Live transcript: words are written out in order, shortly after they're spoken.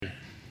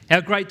How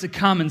great to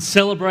come and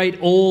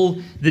celebrate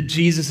all that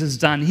Jesus has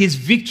done. His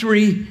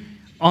victory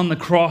on the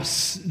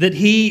cross, that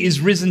he is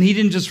risen. He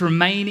didn't just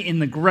remain in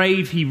the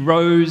grave, he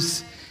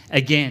rose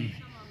again.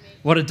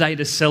 What a day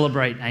to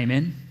celebrate,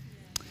 amen.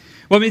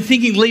 Well, I've been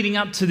thinking leading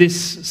up to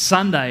this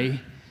Sunday,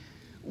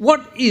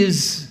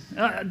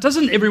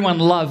 doesn't everyone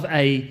love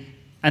an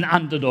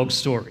underdog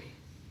story?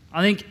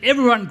 I think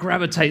everyone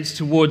gravitates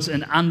towards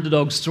an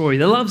underdog story.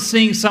 They love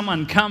seeing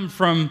someone come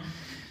from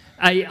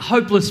a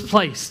hopeless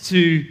place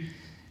to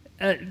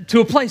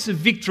a place of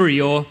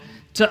victory, or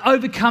to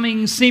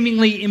overcoming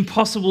seemingly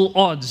impossible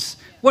odds.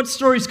 What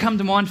stories come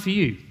to mind for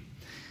you?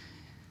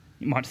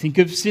 You might think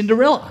of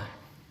Cinderella.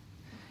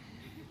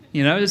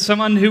 You know,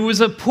 someone who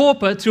was a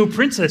pauper to a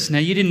princess. Now,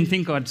 you didn't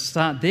think I'd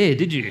start there,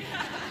 did you?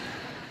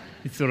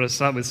 You thought I'd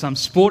start with some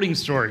sporting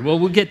story. Well,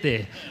 we'll get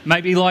there.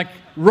 Maybe like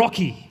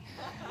Rocky,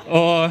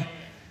 or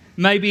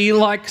maybe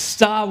like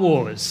Star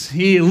Wars.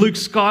 Here, Luke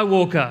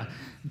Skywalker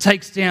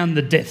takes down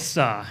the Death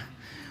Star.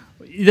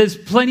 There's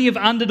plenty of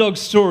underdog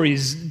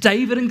stories.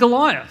 David and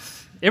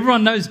Goliath.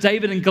 Everyone knows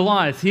David and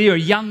Goliath. Here, a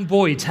young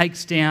boy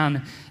takes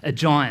down a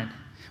giant.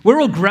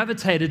 We're all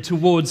gravitated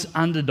towards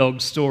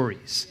underdog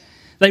stories.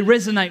 They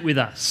resonate with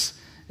us.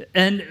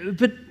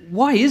 But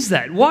why is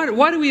that? Why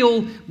are we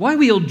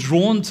all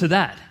drawn to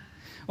that?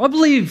 I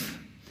believe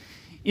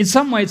in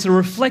some way it's a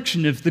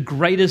reflection of the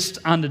greatest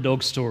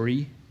underdog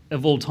story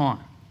of all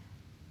time.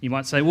 You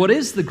might say, what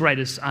is the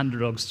greatest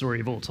underdog story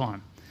of all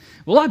time?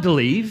 Well, I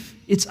believe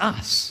it's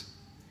us.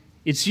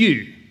 It's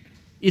you.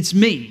 It's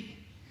me.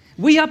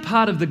 We are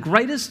part of the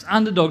greatest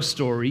underdog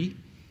story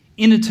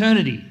in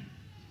eternity.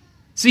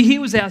 See,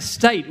 here was our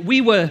state. We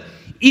were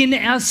in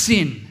our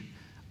sin,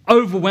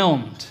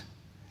 overwhelmed,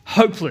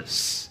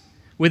 hopeless,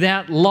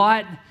 without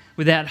light,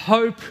 without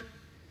hope,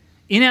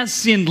 in our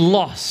sin,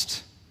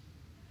 lost.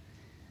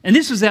 And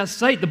this was our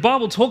state. The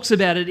Bible talks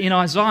about it in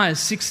Isaiah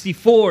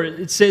 64.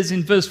 It says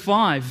in verse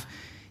 5,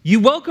 "You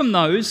welcome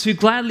those who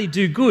gladly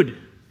do good,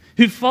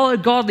 who follow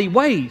godly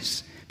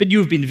ways. But you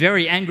have been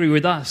very angry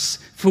with us,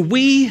 for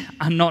we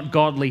are not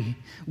godly.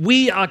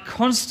 We are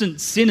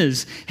constant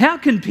sinners. How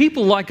can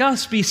people like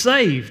us be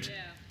saved?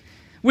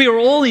 We are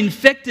all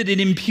infected and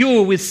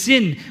impure with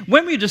sin.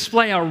 When we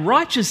display our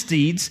righteous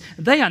deeds,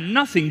 they are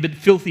nothing but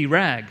filthy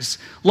rags.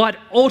 Like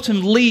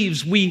autumn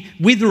leaves, we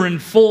wither and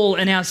fall,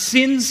 and our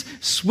sins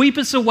sweep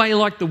us away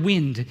like the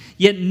wind.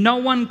 Yet no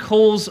one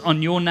calls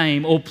on your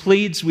name or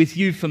pleads with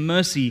you for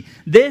mercy.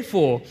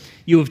 Therefore,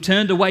 you have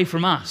turned away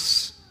from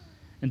us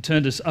and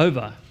turned us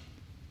over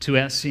to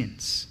our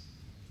sins."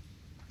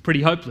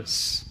 Pretty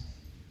hopeless.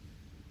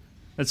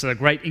 That's a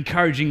great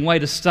encouraging way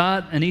to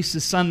start an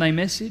Easter Sunday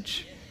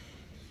message.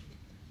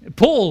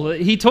 Paul,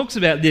 he talks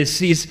about this.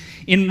 He's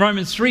in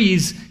Romans 3,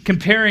 he's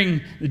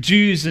comparing the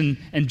Jews and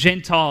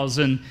Gentiles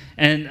and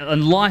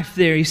life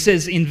there. He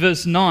says in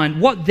verse 9,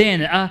 "What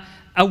then?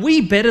 Are we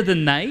better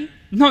than they?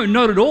 No,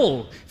 not at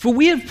all. For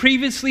we have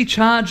previously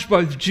charged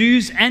both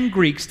Jews and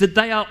Greeks that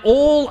they are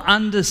all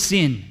under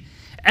sin.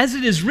 As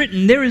it is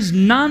written, there is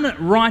none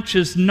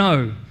righteous,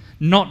 no,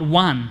 not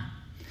one.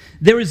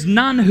 There is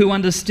none who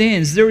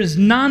understands. There is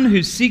none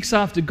who seeks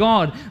after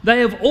God. They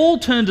have all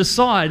turned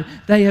aside.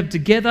 They have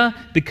together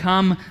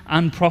become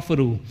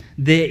unprofitable.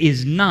 There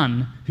is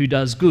none who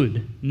does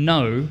good.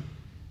 No,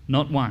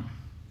 not one."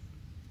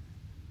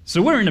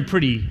 So we're in a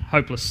pretty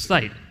hopeless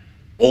state.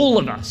 All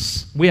of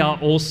us, we are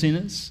all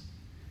sinners.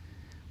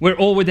 We're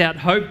all without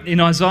hope. In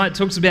Isaiah, it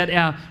talks about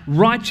our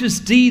righteous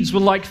deeds were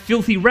like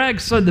filthy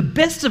rags. So the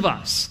best of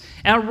us,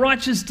 our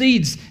righteous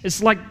deeds,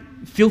 it's like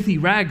filthy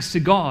rags to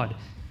God.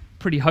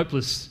 Pretty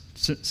hopeless.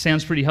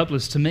 Sounds pretty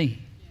hopeless to me.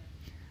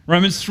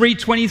 Romans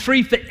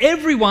 3:23, "For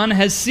everyone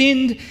has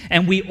sinned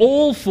and we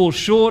all fall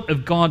short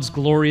of God's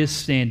glorious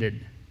standard."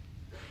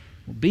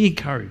 Well, be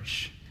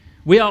encouraged.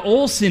 We are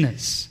all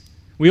sinners.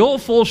 We all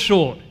fall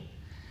short.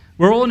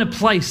 We're all in a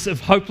place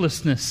of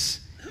hopelessness,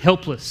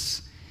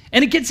 helpless.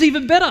 And it gets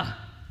even better.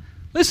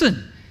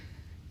 Listen,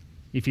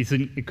 if you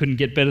think it couldn't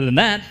get better than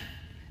that,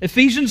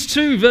 Ephesians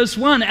 2 verse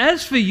 1,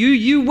 "As for you,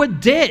 you were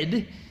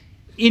dead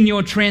in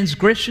your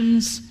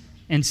transgressions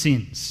and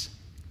sins."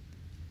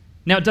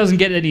 Now, it doesn't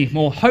get any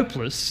more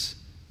hopeless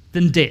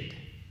than dead.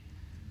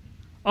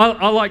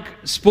 I like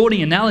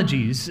sporting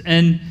analogies,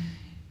 and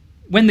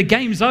when the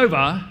game's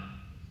over,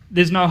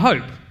 there's no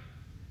hope.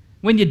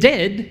 When you're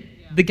dead,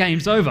 the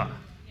game's over.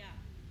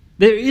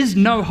 There is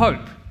no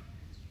hope.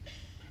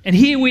 And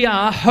here we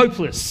are,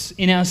 hopeless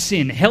in our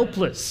sin,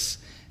 helpless,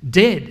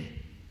 dead.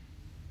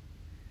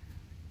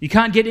 You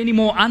can't get any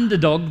more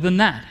underdog than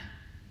that.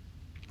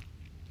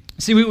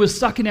 See, we were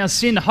stuck in our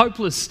sin,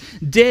 hopeless,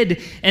 dead,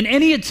 and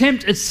any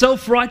attempt at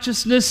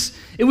self-righteousness,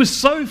 it was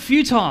so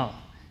futile.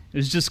 It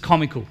was just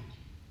comical.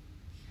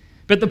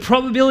 But the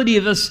probability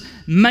of us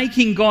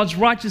making God's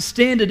righteous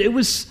standard, it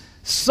was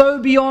so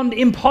beyond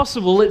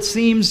impossible, it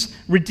seems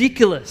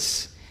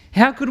ridiculous.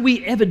 How could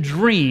we ever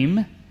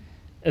dream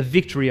of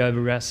victory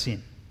over our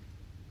sin?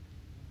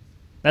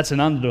 That's an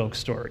underdog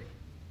story.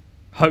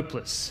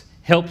 Hopeless,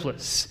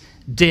 helpless,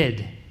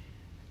 dead.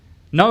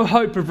 No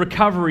hope of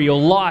recovery or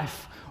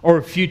life or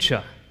a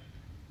future.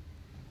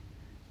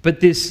 But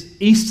this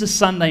Easter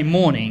Sunday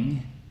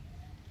morning,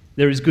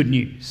 there is good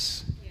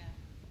news.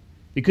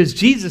 Because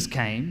Jesus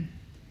came,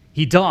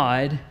 he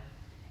died,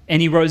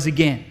 and he rose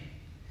again.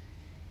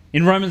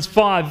 In Romans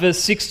 5, verse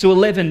 6 to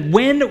 11,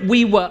 when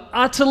we were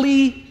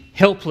utterly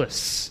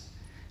helpless,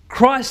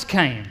 Christ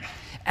came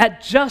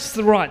at just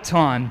the right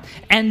time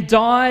and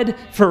died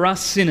for us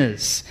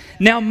sinners.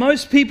 Now,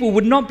 most people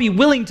would not be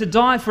willing to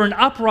die for an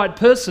upright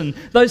person,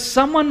 though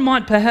someone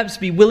might perhaps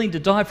be willing to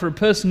die for a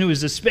person who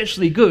is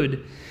especially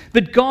good.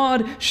 But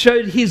God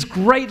showed his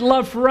great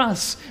love for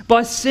us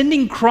by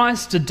sending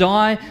Christ to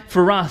die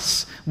for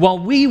us while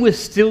we were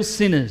still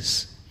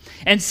sinners.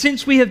 And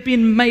since we have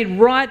been made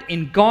right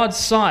in God's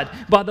sight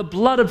by the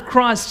blood of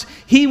Christ,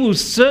 he will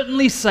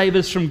certainly save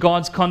us from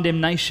God's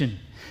condemnation.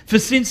 For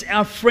since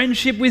our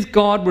friendship with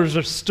God was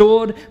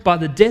restored by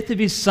the death of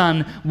his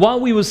Son while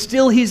we were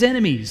still his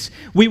enemies,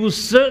 we will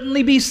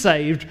certainly be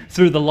saved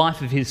through the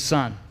life of his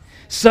Son.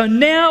 So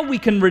now we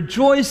can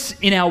rejoice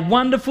in our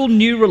wonderful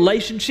new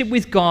relationship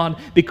with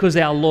God because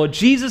our Lord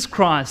Jesus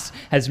Christ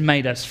has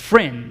made us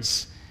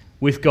friends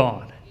with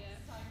God.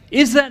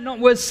 Is that not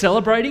worth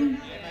celebrating?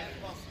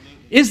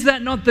 Is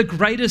that not the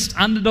greatest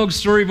underdog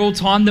story of all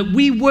time? That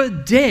we were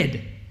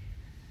dead,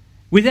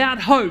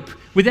 without hope,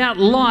 without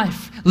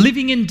life,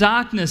 living in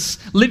darkness,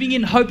 living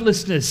in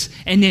hopelessness,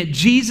 and yet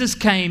Jesus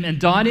came and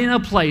died in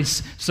our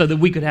place so that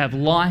we could have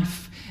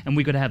life and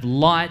we could have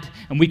light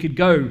and we could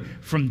go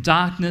from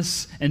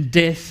darkness and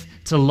death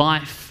to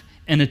life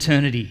and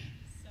eternity.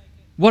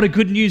 What a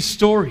good news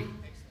story.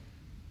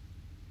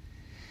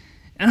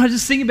 And I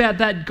just think about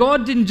that.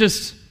 God didn't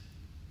just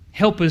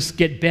help us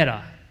get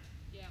better.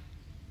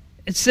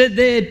 It said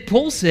there,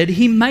 Paul said,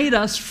 he made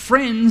us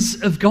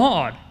friends of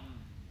God.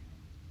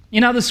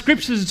 In other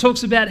scriptures, it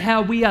talks about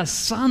how we are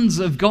sons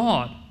of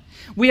God.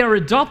 We are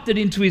adopted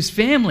into his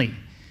family.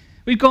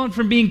 We've gone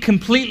from being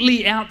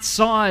completely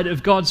outside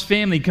of God's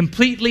family,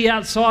 completely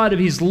outside of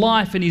his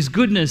life and his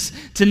goodness,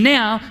 to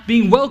now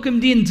being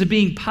welcomed into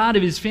being part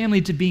of his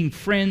family, to being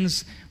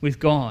friends with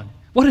God.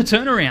 What a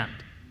turnaround.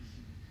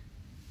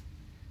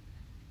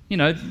 You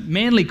know,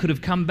 Manly could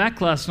have come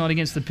back last night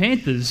against the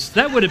Panthers.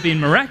 That would have been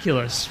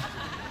miraculous.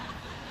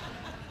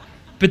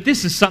 But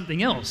this is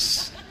something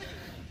else.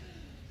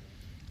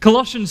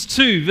 Colossians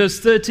 2, verse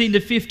 13 to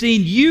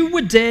 15, you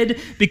were dead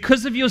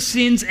because of your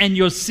sins and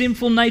your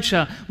sinful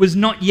nature was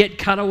not yet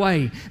cut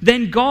away.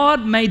 Then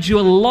God made you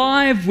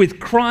alive with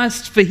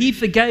Christ, for he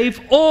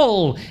forgave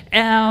all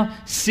our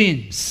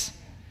sins.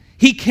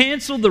 He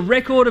cancelled the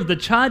record of the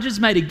charges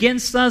made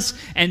against us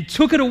and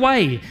took it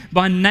away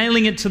by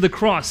nailing it to the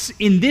cross.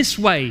 In this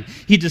way,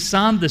 he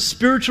disarmed the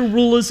spiritual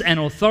rulers and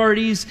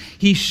authorities.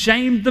 He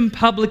shamed them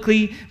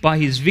publicly by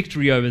his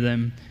victory over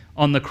them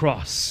on the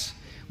cross.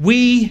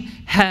 We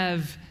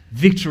have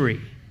victory.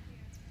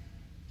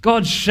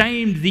 God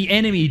shamed the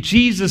enemy.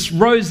 Jesus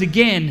rose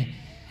again,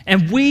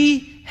 and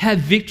we have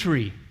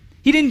victory.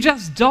 He didn't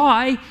just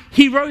die,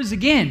 he rose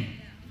again.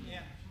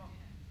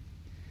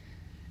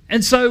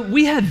 And so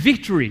we have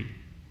victory.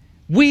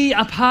 We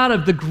are part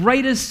of the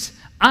greatest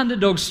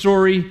underdog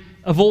story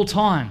of all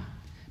time.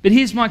 But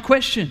here's my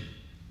question.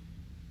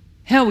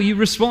 How will you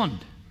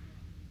respond?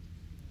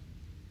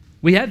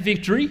 We have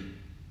victory.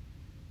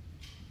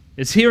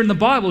 It's here in the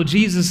Bible.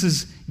 Jesus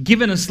has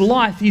given us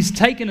life. He's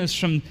taken us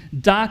from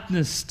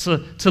darkness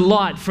to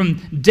light,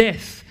 from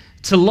death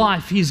to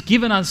life. He's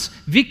given us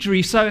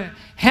victory. So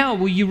how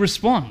will you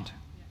respond?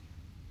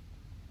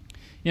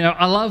 You know,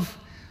 I love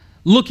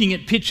looking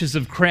at pictures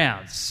of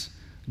crowds.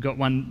 I've got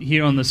one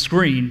here on the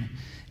screen.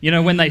 You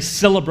know, when they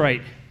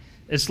celebrate,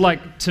 it's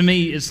like, to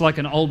me, it's like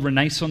an old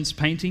Renaissance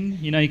painting.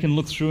 You know, you can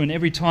look through and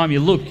every time you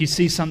look, you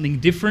see something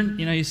different.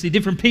 You know, you see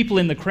different people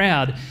in the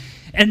crowd.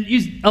 And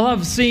I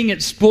love seeing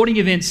at sporting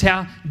events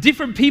how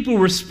different people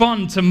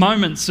respond to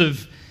moments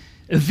of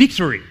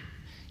victory.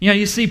 You know,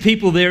 you see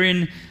people,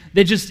 they're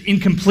just in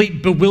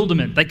complete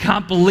bewilderment. They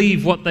can't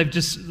believe what they're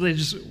just,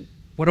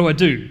 what do I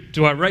do?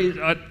 Do I raise?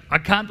 I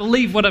can't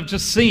believe what I've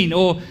just seen.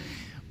 Or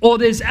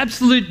there's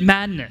absolute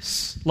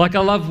madness. Like I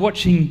love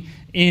watching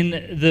in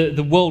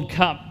the World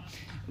Cup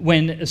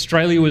when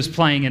Australia was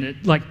playing, and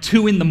at like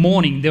 2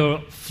 a.m, there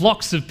were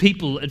flocks of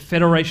people at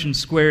Federation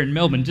Square in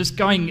Melbourne just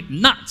going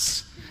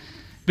nuts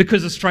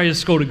because Australia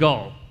scored a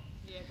goal.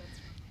 Yeah,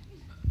 that's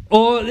right.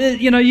 Or,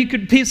 you know, you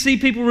could see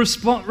people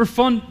respond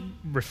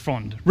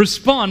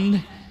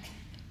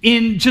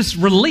in just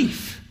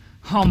relief.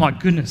 Oh my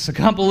goodness, I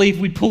can't believe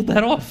we pulled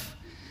that off.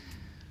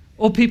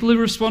 Or people who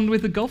respond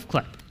with a golf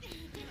clap.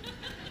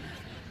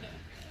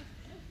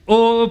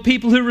 Or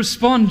people who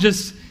respond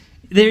just,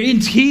 they're in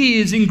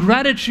tears, in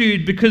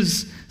gratitude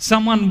because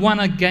someone won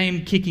a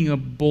game kicking a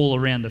ball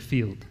around a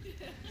field.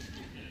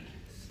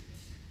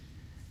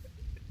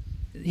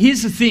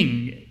 Here's the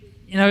thing,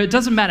 you know, it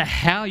doesn't matter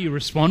how you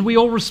respond, we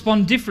all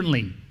respond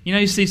differently. You know,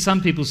 you see some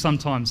people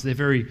sometimes, they're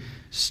very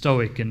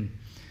stoic and,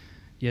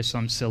 yes,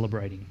 I'm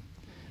celebrating.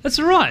 That's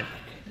all right.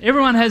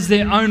 Everyone has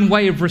their own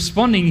way of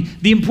responding.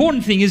 The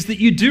important thing is that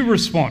you do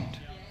respond.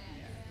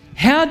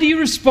 How do you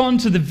respond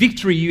to the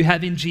victory you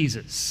have in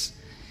Jesus?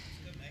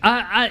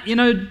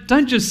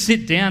 Don't just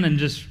sit down and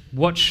just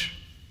watch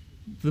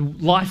the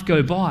life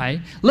go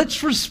by.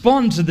 Let's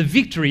respond to the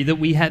victory that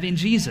we have in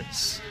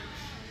Jesus.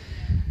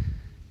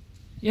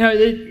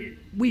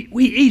 We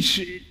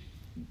each,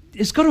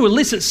 it's got to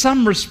elicit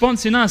some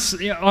response in us.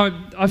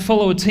 I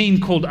follow a team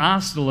called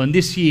Arsenal, and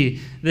this year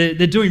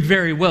they're doing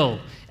very well,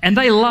 and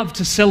they love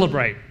to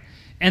celebrate.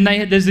 And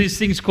there's these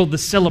things called the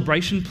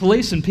celebration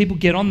police, and people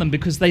get on them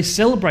because they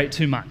celebrate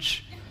too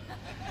much.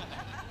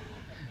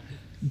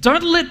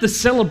 Don't let the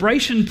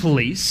celebration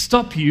police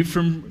stop you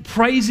from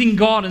praising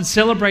God and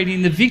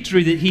celebrating the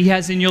victory that He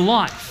has in your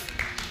life.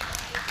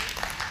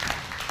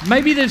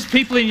 Maybe there's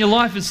people in your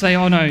life that say,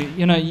 oh no,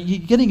 you're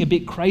getting a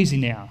bit crazy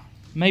now.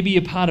 Maybe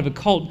you're part of a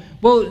cult.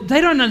 Well,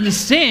 they don't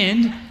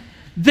understand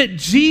that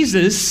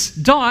Jesus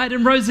died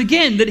and rose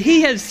again, that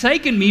He has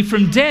taken me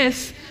from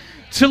death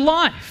to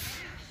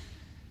life.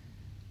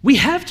 We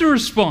have to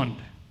respond.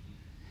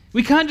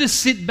 We can't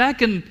just sit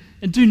back and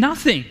do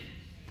nothing.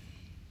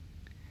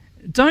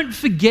 Don't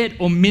forget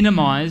or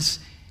minimize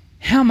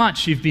how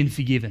much you've been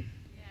forgiven,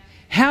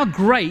 how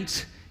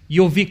great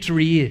your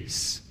victory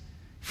is.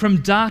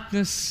 From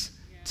darkness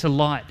to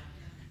light,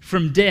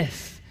 from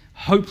death,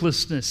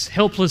 hopelessness,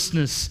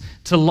 helplessness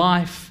to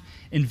life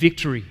and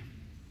victory.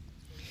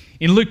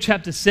 In Luke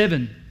chapter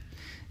 7,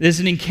 there's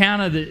an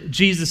encounter that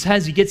Jesus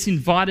has. He gets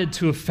invited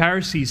to a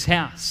Pharisee's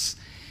house,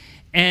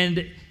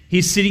 and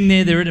he's sitting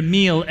there, they're at a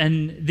meal,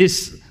 and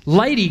this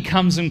lady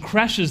comes and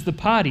crashes the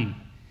party.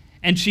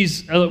 And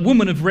she's a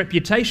woman of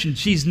reputation.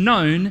 She's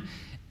known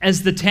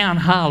as the town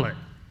harlot.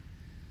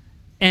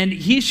 And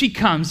here she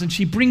comes, and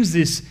she brings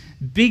this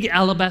big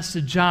alabaster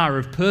jar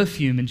of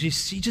perfume, and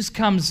she just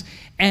comes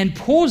and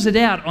pours it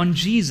out on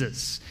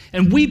Jesus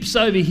and weeps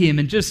over Him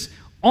and just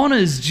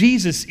honors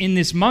Jesus in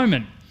this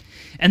moment.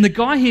 And the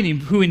guy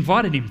who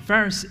invited him, a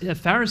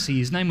Pharisee,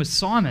 his name was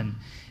Simon,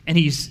 and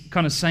he's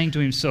kind of saying to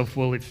himself,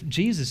 well, if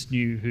Jesus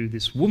knew who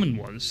this woman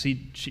was,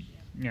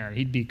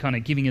 he'd be kind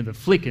of giving her the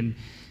flick and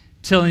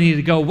telling her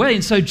to go away.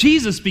 And so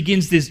Jesus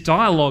begins this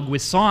dialogue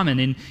with Simon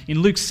in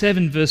Luke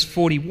 7, verse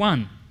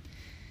 41.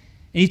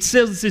 And he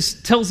tells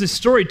this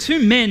story.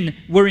 2 men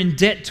were in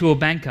debt to a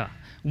banker.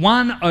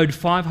 One owed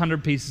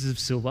 500 pieces of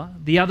silver,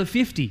 the other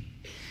 50.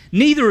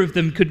 Neither of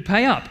them could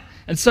pay up.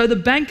 And so the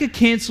banker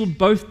cancelled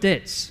both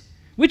debts.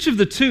 Which of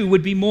the 2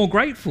 would be more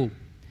grateful?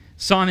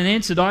 Simon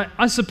answered,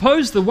 I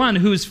suppose the one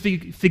who is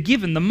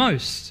forgiven the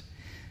most.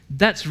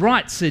 That's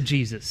right, said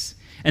Jesus.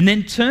 And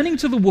then turning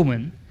to the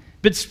woman,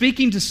 but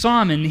speaking to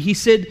Simon, he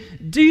said,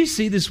 do you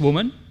see this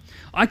woman?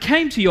 I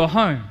came to your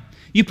home.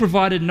 You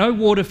provided no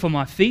water for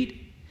my feet,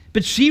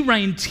 but she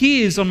rained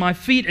tears on my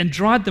feet and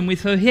dried them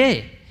with her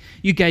hair.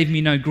 You gave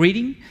me no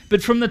greeting,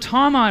 but from the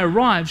time I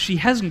arrived, she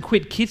hasn't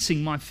quit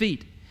kissing my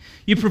feet.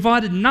 You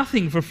provided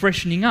nothing for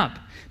freshening up,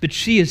 but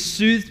she has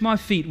soothed my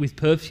feet with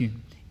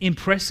perfume.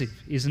 Impressive,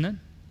 isn't it?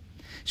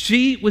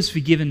 She was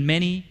forgiven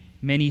many,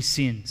 many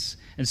sins,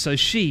 and so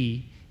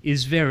she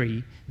is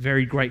very,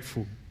 very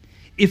grateful.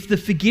 If the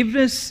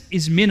forgiveness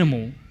is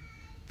minimal,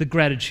 the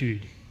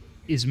gratitude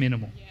is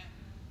minimal.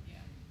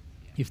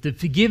 If the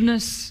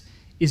forgiveness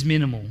is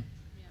minimal,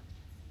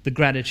 the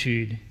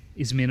gratitude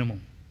is minimal.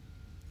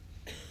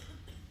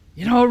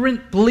 I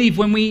believe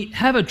when we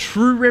have a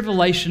true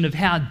revelation of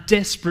how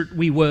desperate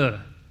we were,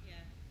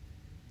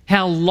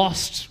 how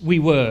lost we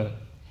were,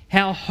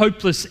 how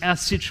hopeless our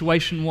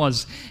situation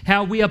was,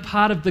 how we are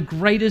part of the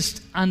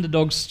greatest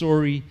underdog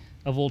story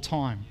of all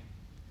time,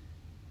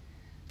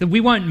 that we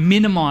won't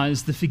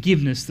minimize the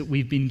forgiveness that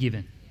we've been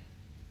given.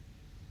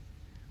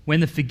 When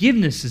the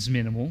forgiveness is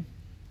minimal,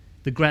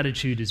 the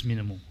gratitude is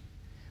minimal.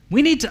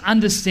 We need to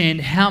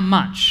understand how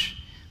much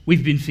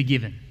we've been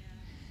forgiven,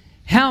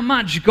 how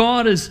much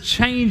God has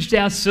changed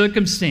our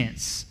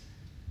circumstance.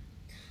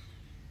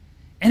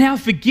 And our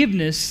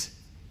forgiveness,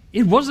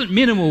 it wasn't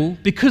minimal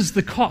because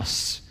the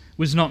cost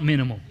was not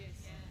minimal.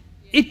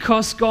 It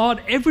cost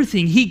God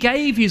everything. He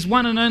gave His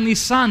one and only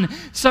Son.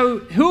 So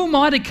who am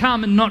I to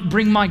come and not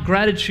bring my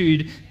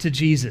gratitude to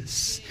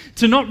Jesus?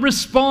 To not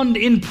respond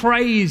in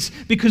praise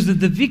because of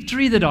the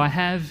victory that I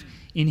have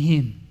in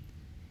Him?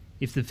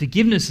 If the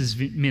forgiveness is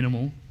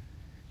minimal,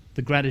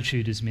 the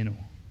gratitude is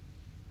minimal.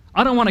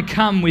 I don't want to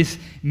come with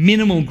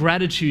minimal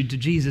gratitude to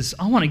Jesus.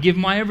 I want to give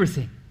my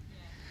everything.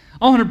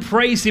 I want to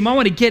praise Him. I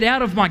want to get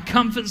out of my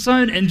comfort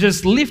zone and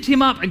just lift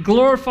Him up and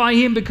glorify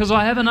Him because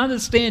I have an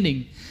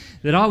understanding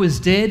that I was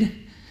dead,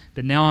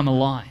 but now I'm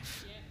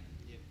alive.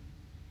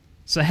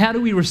 So how do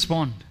we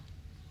respond?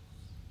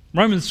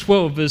 Romans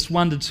 12, verse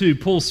 1 to 2,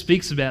 Paul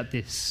speaks about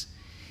this.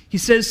 He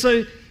says,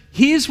 so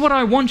here's what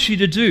I want you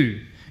to do.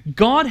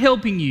 God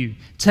helping you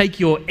take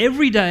your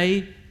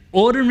everyday,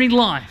 ordinary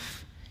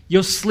life,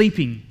 your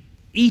sleeping,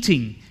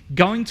 eating,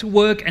 going to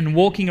work and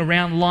walking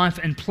around life,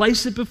 and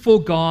place it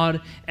before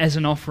God as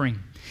an offering.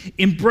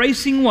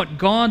 Embracing what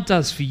God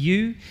does for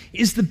you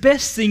is the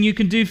best thing you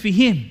can do for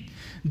Him.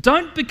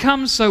 Don't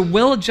become so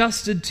well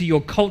adjusted to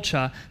your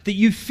culture that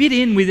you fit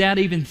in without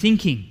even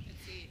thinking.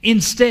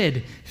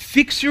 Instead,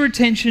 fix your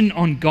attention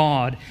on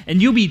God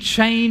and you'll be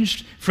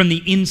changed from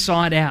the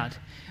inside out.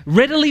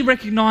 Readily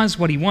recognize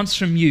what he wants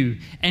from you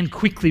and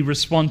quickly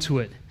respond to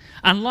it.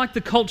 Unlike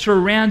the culture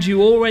around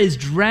you, always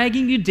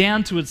dragging you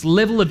down to its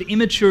level of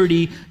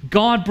immaturity,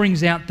 God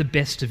brings out the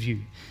best of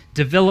you,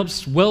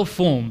 develops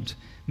well-formed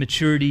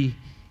maturity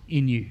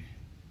in you.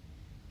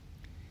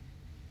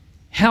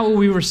 How will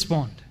we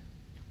respond?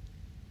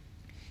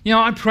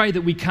 I pray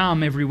that we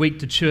come every week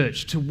to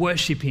church to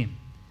worship him,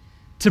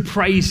 to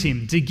praise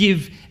him, to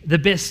give the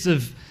best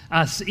of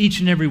us each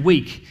and every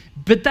week.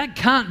 But that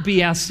can't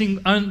be our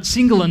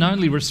single and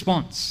only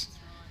response,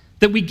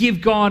 that we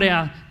give God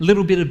our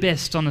little bit of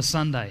best on a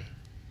Sunday.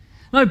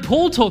 No,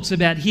 Paul talks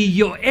about here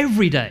your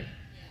everyday.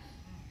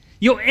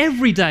 Your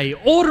everyday,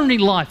 ordinary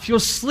life, your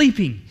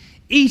sleeping,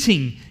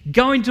 eating,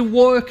 going to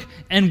work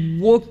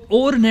and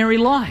ordinary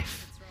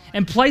life,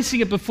 and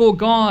placing it before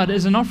God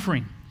as an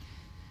offering.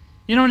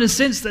 In a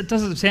sense, that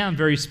doesn't sound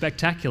very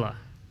spectacular.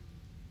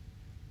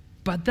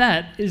 But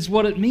that is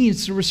what it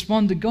means to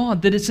respond to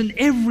God, that it's an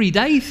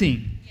everyday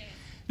thing.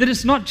 That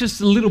it's not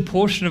just a little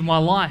portion of my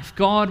life.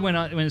 God, when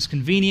it's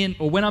convenient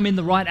or when I'm in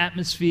the right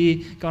atmosphere,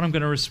 God, I'm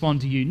going to respond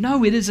to you.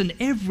 No, it is an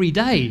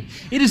everyday.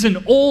 It is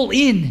an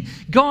all-in.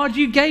 God,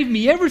 you gave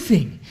me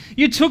everything.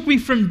 You took me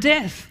from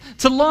death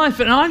to life,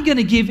 and I'm going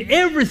to give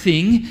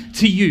everything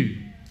to you.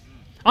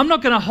 I'm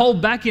not going to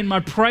hold back in my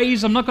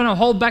praise. I'm not going to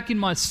hold back in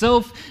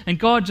myself and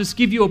God just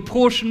give you a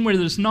portion where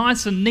it's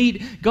nice and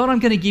neat. God, I'm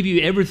going to give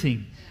you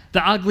everything.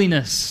 The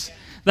ugliness,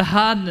 the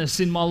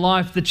hardness in my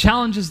life, the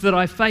challenges that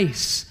I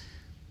face.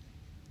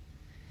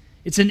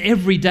 It's an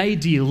everyday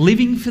deal,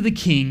 living for the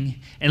King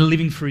and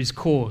living for his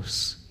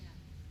cause.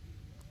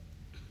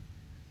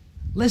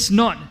 Let's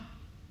not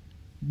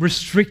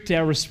restrict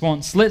our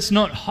response. Let's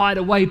not hide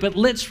away, but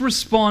let's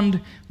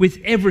respond with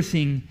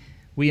everything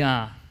we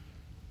are.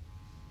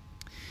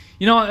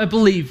 I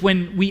believe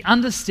when we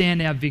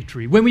understand our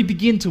victory, when we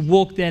begin to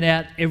walk that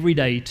out every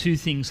day, two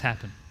things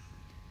happen.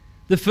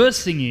 The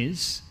first thing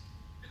is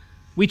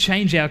we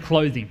change our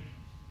clothing.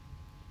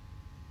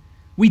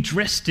 We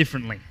dress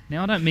differently.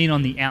 Now, I don't mean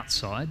on the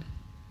outside,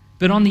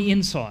 but on the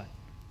inside.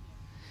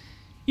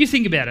 You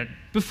think about it.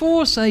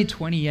 Before, say,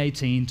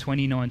 2018,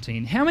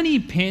 2019, how many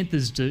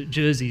Panthers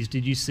jerseys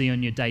did you see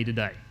on your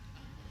day-to-day?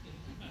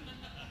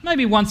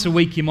 Maybe once a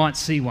week you might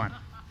see one.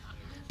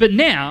 But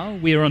now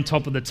we're on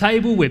top of the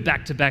table, we're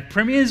back-to-back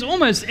premiers.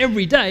 Almost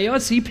every day I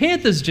see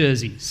Panthers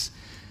jerseys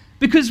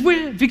because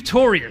we're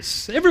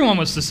victorious. Everyone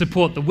wants to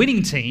support the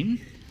winning team.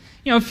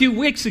 A few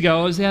weeks ago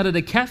I was out at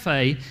a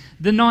cafe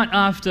the night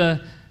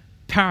after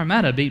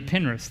Parramatta beat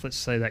Penrith, let's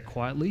say that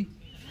quietly.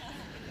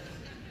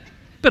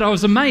 But I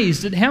was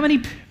amazed at how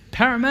many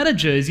Parramatta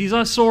jerseys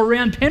I saw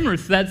around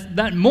Penrith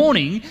that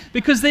morning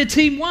because their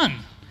team won.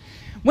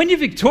 When you're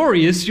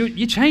victorious,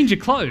 you change your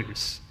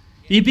clothes.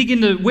 You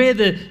begin to wear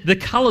the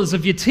colours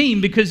of your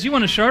team because you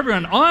want to show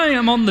everyone, I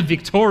am on the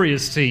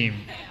victorious team.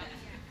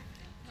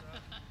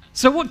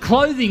 So what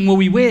clothing will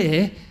we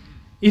wear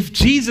if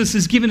Jesus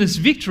has given us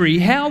victory?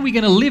 How are we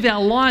going to live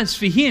our lives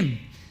for him?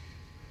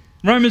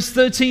 Romans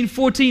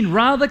 13:14,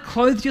 rather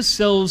clothe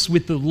yourselves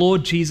with the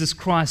Lord Jesus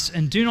Christ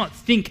and do not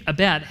think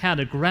about how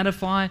to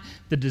gratify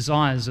the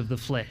desires of the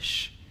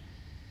flesh.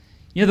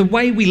 The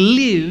way we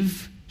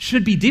live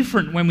should be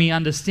different when we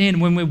understand,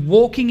 when we're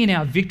walking in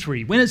our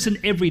victory, when it's an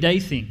everyday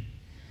thing.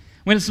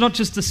 When it's not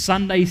just a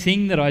Sunday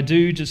thing that I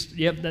do,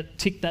 that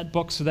tick that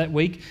box for that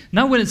week.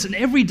 No, when it's an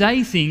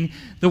everyday thing,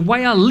 the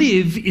way I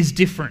live is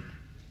different.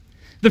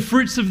 The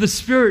fruits of the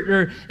Spirit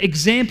are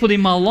exampled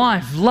in my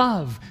life: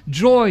 love,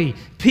 joy,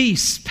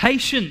 peace,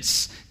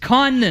 patience,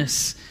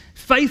 kindness,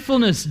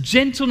 faithfulness,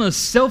 gentleness,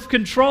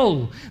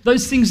 self-control.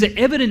 Those things are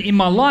evident in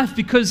my life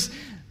because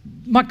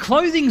my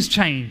clothing's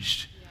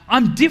changed.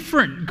 I'm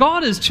different.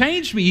 God has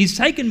changed me. He's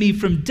taken me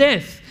from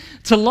death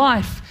to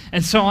life.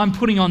 And so I'm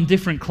putting on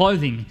different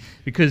clothing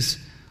because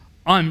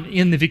I'm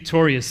in the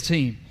victorious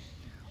team.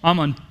 I'm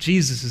on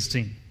Jesus'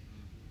 team.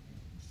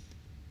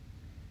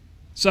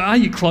 So are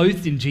you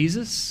clothed in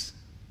Jesus?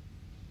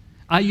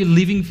 Are you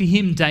living for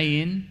him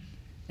day in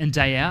and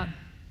day out?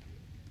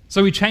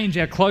 So we change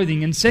our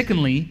clothing. And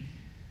secondly,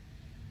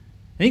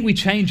 I think we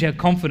change our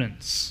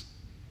confidence.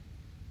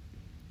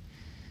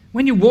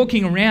 When you're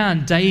walking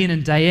around day in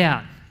and day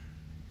out,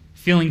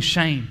 feeling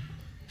shame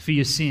for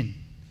your sin,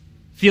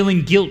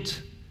 feeling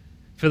guilt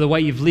for the way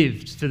you've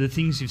lived, for the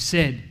things you've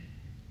said.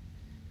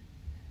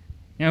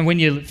 When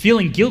you're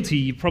feeling guilty,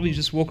 you probably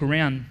just walk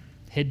around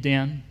head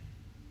down,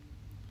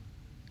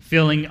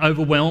 feeling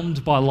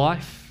overwhelmed by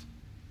life,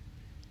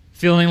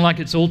 feeling like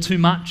it's all too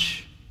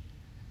much.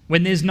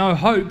 When there's no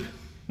hope,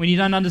 when you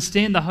don't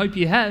understand the hope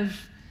you have,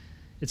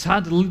 it's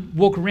hard to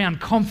walk around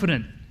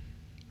confident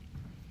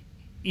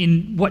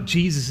in what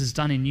Jesus has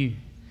done in you.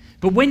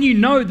 But when you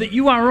know that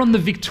you are on the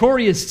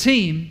victorious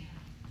team,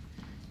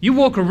 you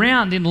walk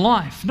around in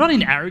life, not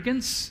in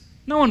arrogance.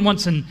 No one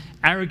wants an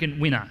arrogant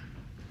winner.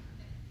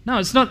 No,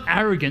 it's not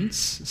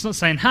arrogance. It's not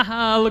saying,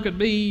 ha, look at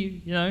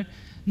me,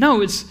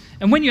 No,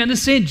 and when you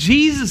understand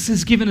Jesus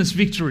has given us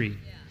victory,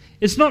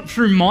 it's not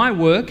through my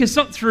work, it's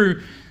not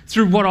through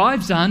what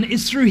I've done,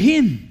 it's through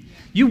him.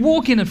 You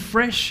walk in a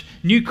fresh,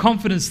 new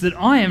confidence that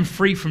I am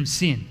free from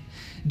sin.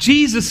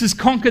 Jesus has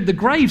conquered the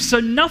grave, so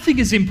nothing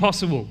is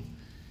impossible.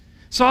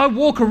 So I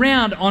walk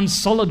around on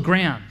solid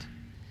ground,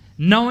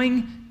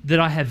 knowing that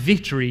I have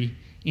victory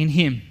in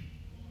him.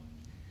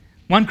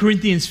 1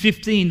 Corinthians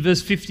 15,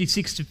 verse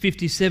 56 to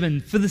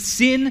 57, For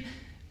sin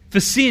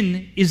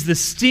is the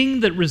sting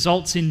that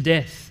results in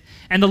death,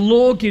 and the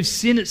law gives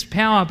sin its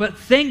power, but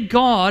thank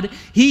God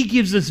he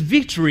gives us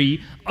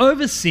victory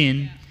over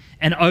sin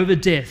and over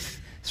death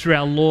through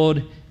our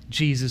Lord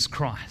Jesus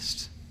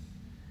Christ.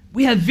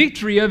 We have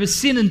victory over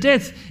sin and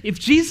death. If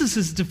Jesus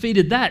has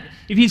defeated that,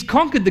 if he's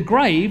conquered the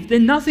grave,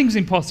 then nothing's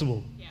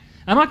impossible. Yeah.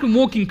 And I can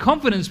walk in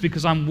confidence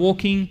because I'm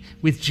walking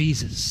with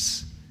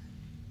Jesus.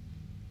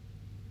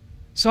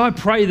 So I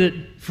pray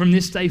that from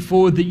this day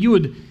forward that you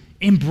would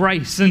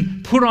embrace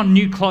and put on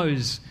new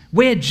clothes.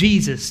 Wear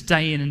Jesus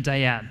day in and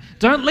day out.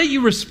 Don't let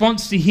your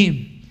response to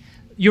him,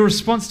 your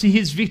response to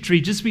his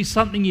victory, just be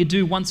something you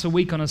do once a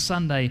week on a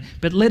Sunday,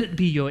 but let it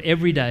be your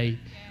everyday,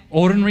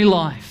 ordinary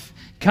life.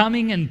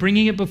 Coming and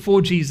bringing it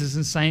before Jesus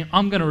and saying,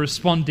 I'm going to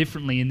respond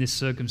differently in this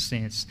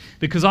circumstance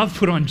because I've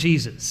put on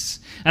Jesus.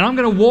 And I'm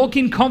going to walk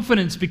in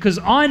confidence because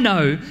I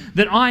know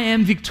that I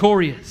am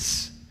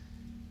victorious.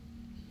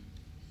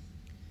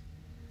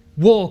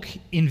 Walk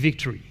in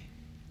victory.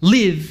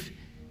 Live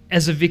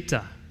as a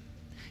victor.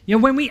 You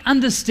know, when we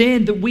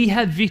understand that we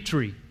have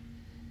victory,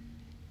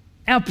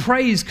 our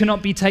praise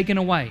cannot be taken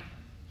away.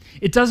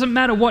 It doesn't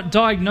matter what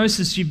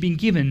diagnosis you've been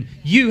given,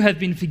 you have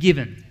been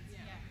forgiven.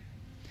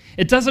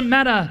 It doesn't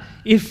matter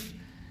if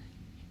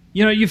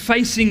you're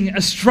facing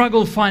a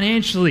struggle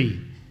financially.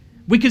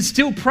 We can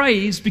still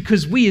praise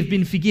because we have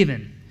been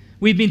forgiven.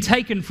 We've been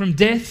taken from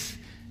death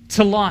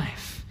to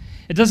life.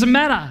 It doesn't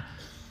matter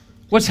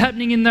what's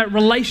happening in that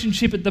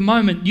relationship at the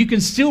moment. You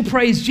can still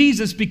praise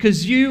Jesus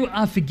because you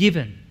are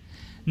forgiven.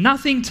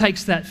 Nothing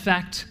takes that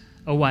fact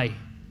away.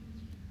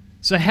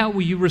 So how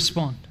will you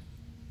respond?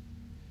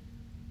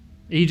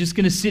 Are you just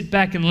going to sit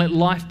back and let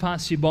life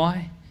pass you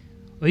by?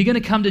 Or are you going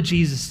to come to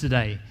Jesus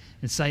today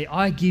and say,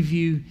 I give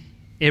you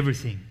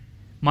everything,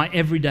 my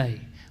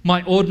everyday,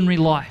 my ordinary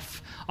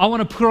life. I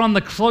want to put on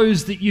the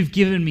clothes that you've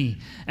given me,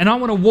 and I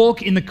want to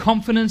walk in the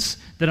confidence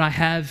that I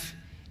have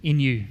in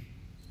you.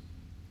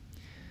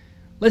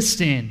 Let's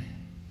stand.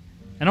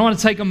 And I want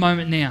to take a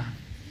moment now.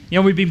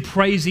 We've been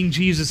praising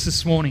Jesus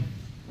this morning.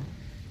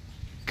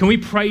 Can we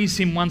praise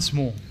him once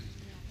more?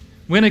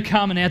 We're going to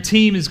come and our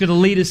team is going to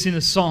lead us in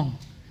a song.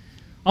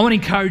 I want to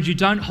encourage you,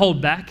 don't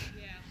hold back.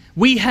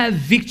 We have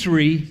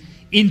victory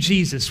in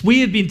Jesus.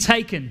 We have been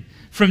taken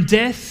from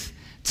death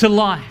to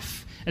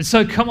life. And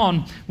so come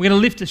on, we're going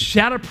to lift a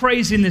shout of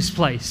praise in this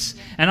place.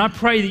 And I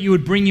pray that you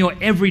would bring your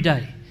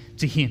everyday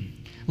to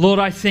him. Lord,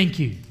 I thank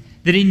you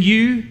that in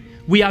you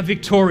we are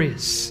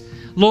victorious.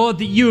 Lord,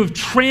 that you have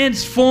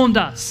transformed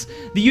us,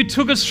 that you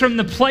took us from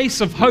the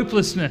place of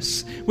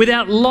hopelessness,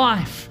 without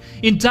life,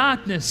 in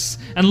darkness.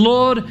 And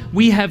Lord,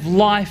 we have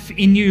life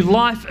in you,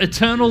 life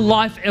eternal,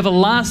 life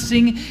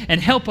everlasting,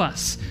 and help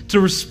us to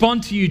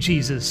respond to you,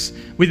 Jesus,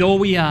 with all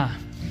we are.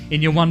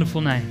 In your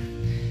wonderful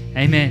name,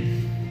 amen.